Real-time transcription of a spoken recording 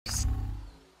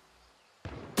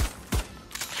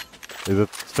Is it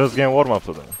first game warm up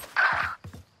to them?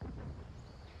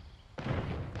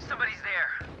 Somebody's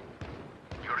there.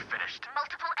 You're finished.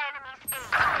 Multiple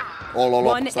enemies.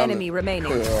 One enemy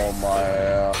remaining. Oh my.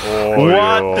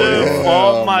 What the?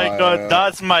 Oh my my god,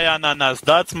 that's my ananas.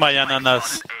 That's my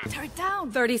ananas. Turn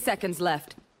down. 30 seconds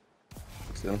left.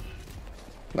 Still.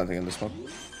 Planting in the smoke.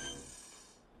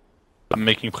 I'm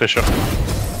making pressure.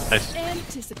 Nice.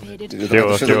 Anticipated. You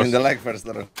should have been the leg first,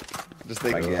 though. Just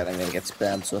take it. I'm gonna get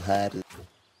spammed so hard.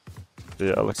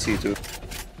 Yeah, let's See too.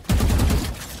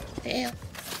 Damn.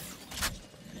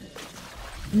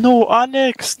 No,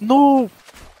 Alex, no.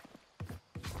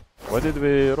 Why did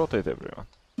we rotate everyone?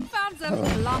 Found them.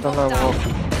 Alarm Don't bot know. down.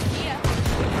 Here.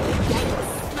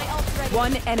 My ult's ready.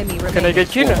 One enemy remaining. Can I get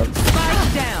killed?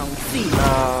 Spike down. C.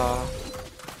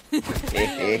 Is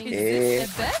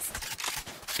this the best?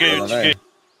 Good, no. good.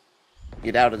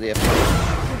 Get out of there.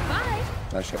 Goodbye.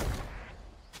 Nice shot.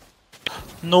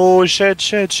 No,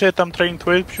 shit, I'm trying to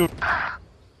help you.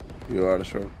 You are the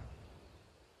short.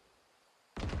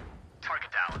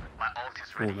 Target down. My ult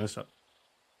is ready. Nice shot.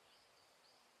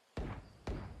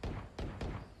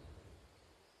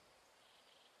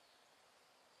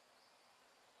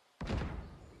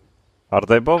 Are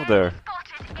they both there?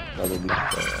 Probably.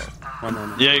 One.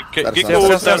 Yeah, That's get nice. go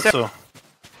Yes, yes, Terzo.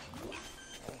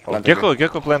 Oh,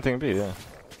 Gecko planting B, yeah.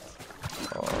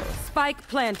 Spike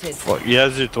planted. Oh, he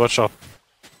has it, watch out.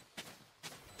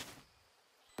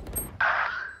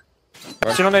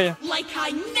 Still on A. Like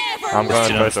I never. I'm gonna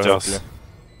Still try on to help stairs.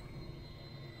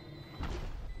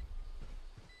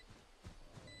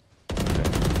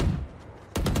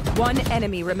 you. One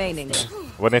enemy remaining.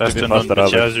 We need to That's be the faster, non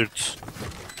he Alex. has it.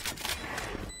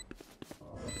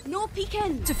 No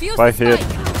peeking. Defuse Spike the here.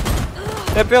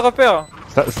 spike. Repère.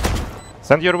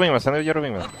 Send your wingman, send your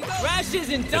wingman. You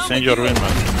send your win,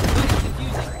 man.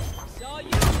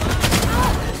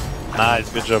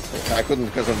 Nice, good job. I couldn't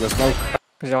because of the smoke.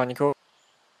 Zero, Nico.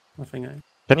 Nothing.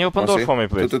 Can you open door See? for me,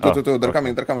 please? Two. Oh, They're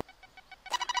coming.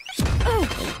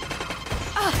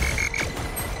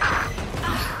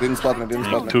 Didn't spot me.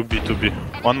 2B.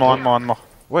 One more.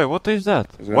 Wait, what is that?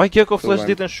 Is it? Why Gecko Two flash line.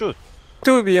 didn't shoot?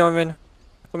 2B en main.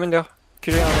 Kom in there.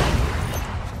 Killjoy en main.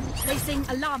 Placing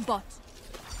alarm bot.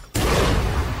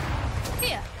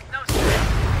 Here.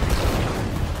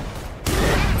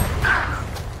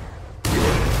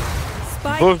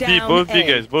 Spike Both B, down both B, A.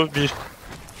 guys, both B.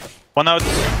 One out.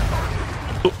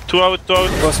 Two out.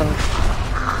 Boss on.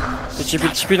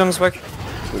 TP dans le spike. It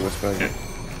was crazy.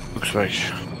 Looks like.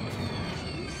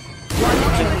 One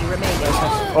enemy remaining.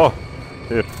 Oh,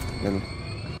 here. Middle.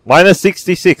 Minus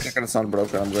 66. Second sound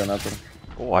broken. I'm going after.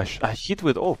 Oh, I hit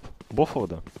with AWP. Both of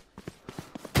them.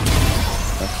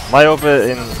 My AWP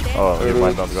in... Oh, you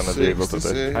might not gonna be able to do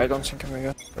it. I don't think I'm gonna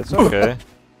get. It's okay.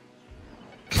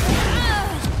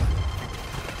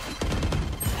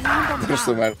 Just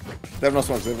so mad. They have no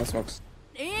smokes.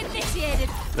 Initiated.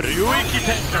 Ryuiki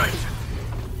penetrate.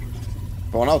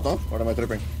 Going out, no? Or am I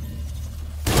tripping?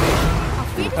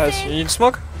 Nice. You need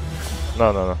smoke?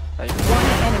 No. One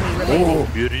enemy remaining.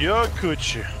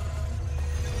 Ryukuchi.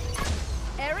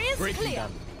 Area's clear.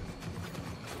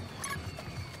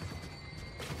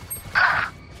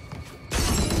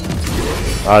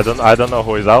 I don't know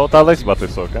who is out, Alex, but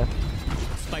it's okay.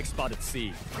 Spike spotted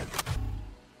C.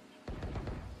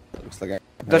 Looks like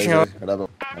Dashing out.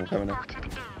 I'm coming in.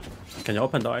 Can you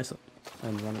open the eyes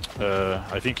and run it?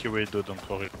 I think he will do, don't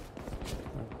worry.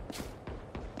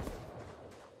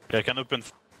 Okay, I can open.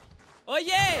 Oh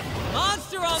yeah!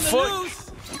 Monster on the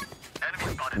loose!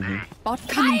 Enemy spotted A. Bot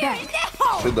coming back.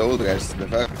 Shoot the old guys. The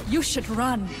fact. You should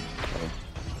run.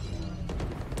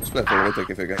 Just play for reltuc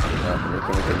if you get. Yeah, we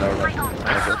can now.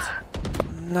 That's it.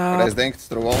 No. Guys, dinked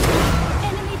through wall.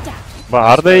 Enemy down.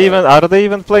 But are they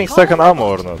even playing second ammo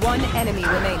or not? One enemy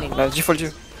remaining. Default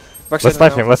you. Let's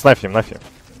knife him, let's knife him. Nice.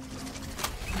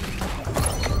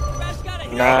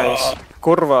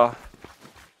 Kurva.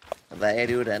 Why are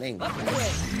you running?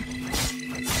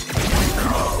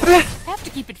 Have to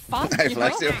keep it fun. I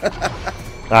flashed you.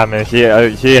 I mean, he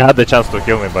had the chance to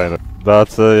kill me by the.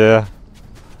 That's yeah.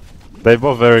 They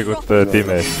both very good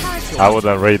teammates. I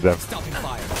wouldn't rate them. Stopping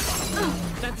fire.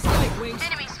 That's spike wings.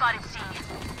 Enemy spotted C.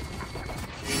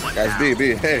 Guys, B.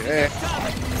 Hey.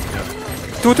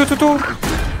 Two.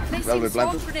 Well, we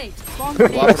planted. Spawn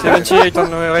grenade. 78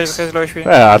 on raise low HP.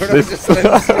 Yeah, at least. Just let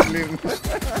it clean.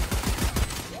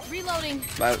 Reloading.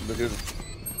 Plant the dude.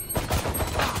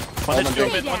 One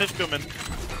HP omen.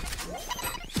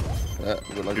 Yeah,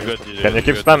 good luck. You got it. Can you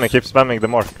keep spamming the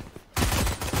mark?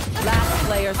 Last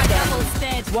player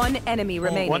standing. One enemy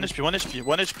remaining. 1 HP.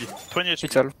 20 HP.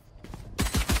 Pixel.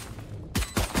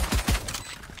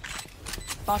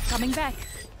 Bot coming back.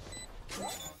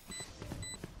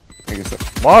 I guess so.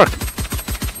 Mark!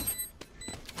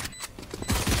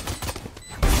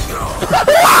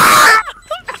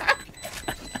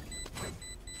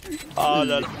 Oh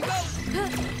là là.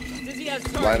 Dizzy has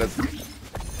turret. Blinded.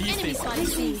 Enemy spotted.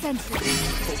 Placing sentry.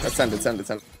 Let's send it, send it,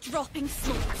 send it. Dropping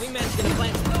smoke. Wingman's gonna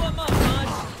plant. Throw him up, Mod.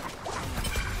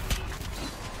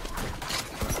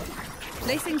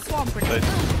 Placing swarm grenade.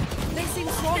 Placing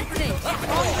swarm grenade.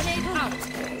 Swarm grenade out.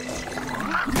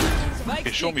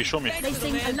 Okay, show me, show me.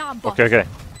 Placing alarm bot. Okay, okay.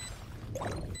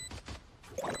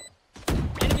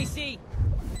 Enemy C.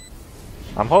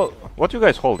 What you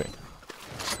guys holding?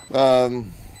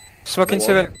 Smoking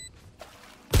 7.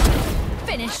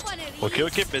 Finished. Okay,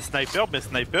 okay, best sniper, best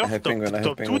sniper. I have penguin, I have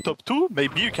Top 2, penguin. top 2.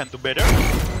 Maybe you can do better.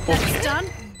 That's done.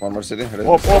 One more city. Ready?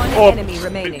 Op, op, One op! enemy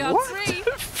remaining. Got 3.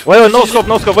 Wait, no scope,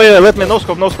 no scope, wait, let me, no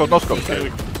scope, no scope, no scope.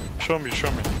 Okay, show me, show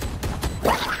me.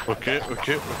 Okay,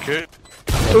 okay, okay.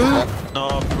 No,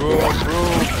 bro.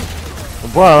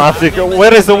 Well, I think,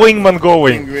 where is the wingman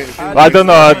going? I don't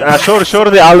know,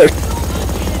 surely I'll...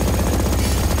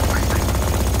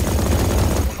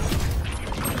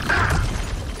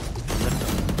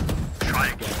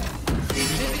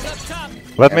 Dizzy's up top.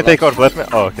 Let me take orb, let me...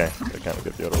 Oh, okay. I can't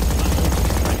get your orb.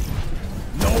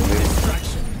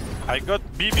 I got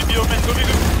B, omen, go, go.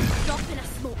 Drop in a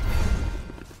smoke.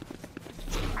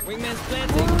 Wingman's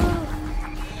planting.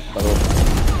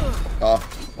 Ah,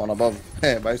 one above.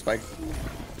 Hey, by spike.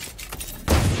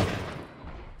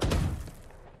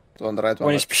 Two on the right, One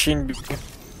one is pushing.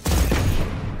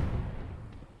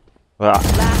 Ah, Last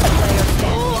player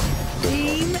standing.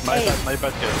 Team My A.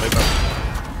 bad, guys, my bad.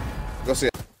 Go see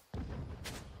it.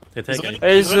 They take it.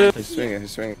 Hey, the... He's swinging,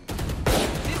 he's swinging.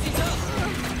 Dizzy's up.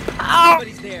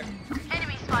 Somebody's there.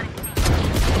 Enemy spotted.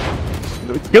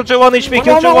 Killjoy 1 HP,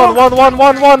 Killjoy 1.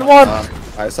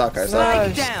 I suck, I suck. Spike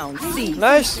Nice. down. C.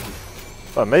 Nice.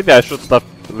 Well, maybe I should stop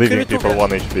leaving Give it to people her. 1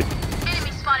 HP.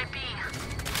 Enemy spotted B.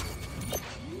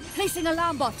 Placing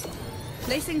alarm bot.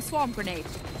 Placing swarm grenade.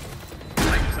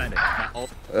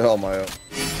 Oh my god.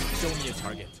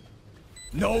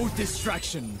 No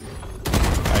distraction. I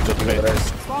got The B.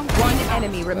 rest. Swarm One grenade out.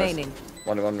 enemy remaining.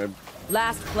 One mid.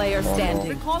 Last player standing.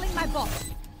 Recalling my bot.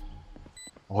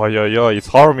 Oh, yo, it's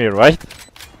harmy, right?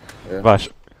 Yeah. Vash,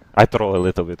 I troll a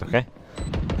little bit, okay?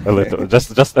 A little,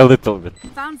 just a little bit.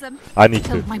 Found them. I need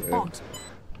to. Killed my bot.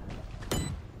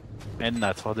 And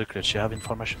not for the clutch, you have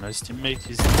information. His teammate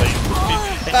is playing with me.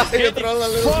 And he's You getting troll a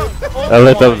little bit. fucked. A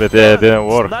little bit, yeah, it didn't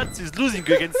work. Nuts is losing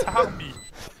against Harmy.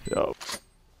 Yo. Up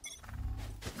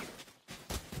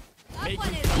one of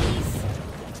these.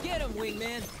 Get him,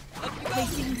 Wingman. Up you go.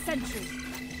 Placing sentry.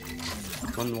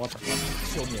 One water.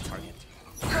 Show me a target.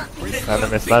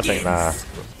 Enemy sniping, nah. I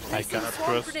Placing cannot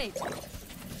swarm cross. grenade.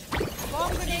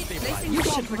 Swarm grenade. Placing You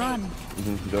swarm should grenade. run.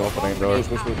 The opening door.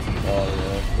 Push. Oh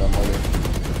yeah, damn molly.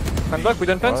 I'm back, we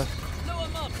don't plant. Nice. Throw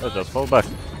him up. Yeah, just fall back.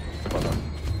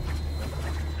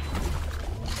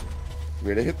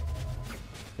 Really hit?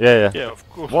 Yeah. Yeah, of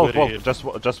course. Walk, very just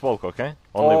walk, okay?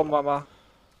 Only Oh, mama.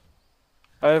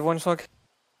 I have one smoke.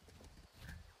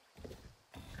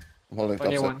 I'm holding top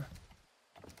Only side. one.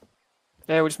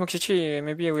 Yeah, we'll smoke CT.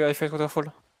 Maybe we fight waterfall.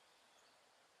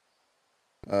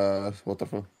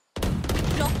 Waterfall.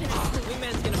 Drop in a smoke.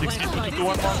 Wingman's gonna 60, plant. 2,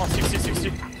 1,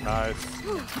 60. Nice.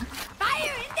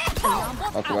 Fire in the alarm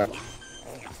bot Not too out. bad.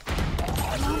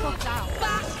 Alarm bot down.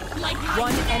 Back like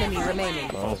One enemy remaining.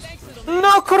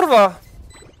 No, kurwa!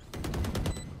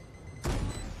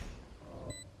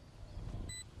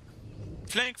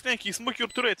 Flank, he smoke your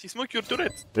turret,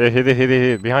 Yeah, hit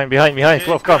it. Behind,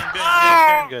 close, come.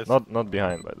 Guys. Not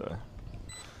behind, by the way.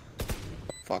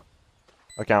 Fuck.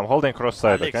 Okay, I'm holding cross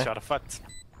side, Alex, okay? you are fat.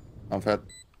 I'm fat.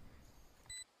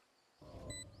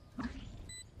 I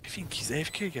think he's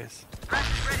AFK, guys.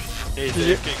 Hey,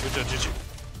 he's AFK, good job, GG.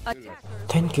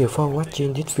 Thank you for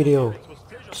watching this video.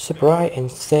 Subscribe and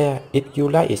share if you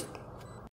like it.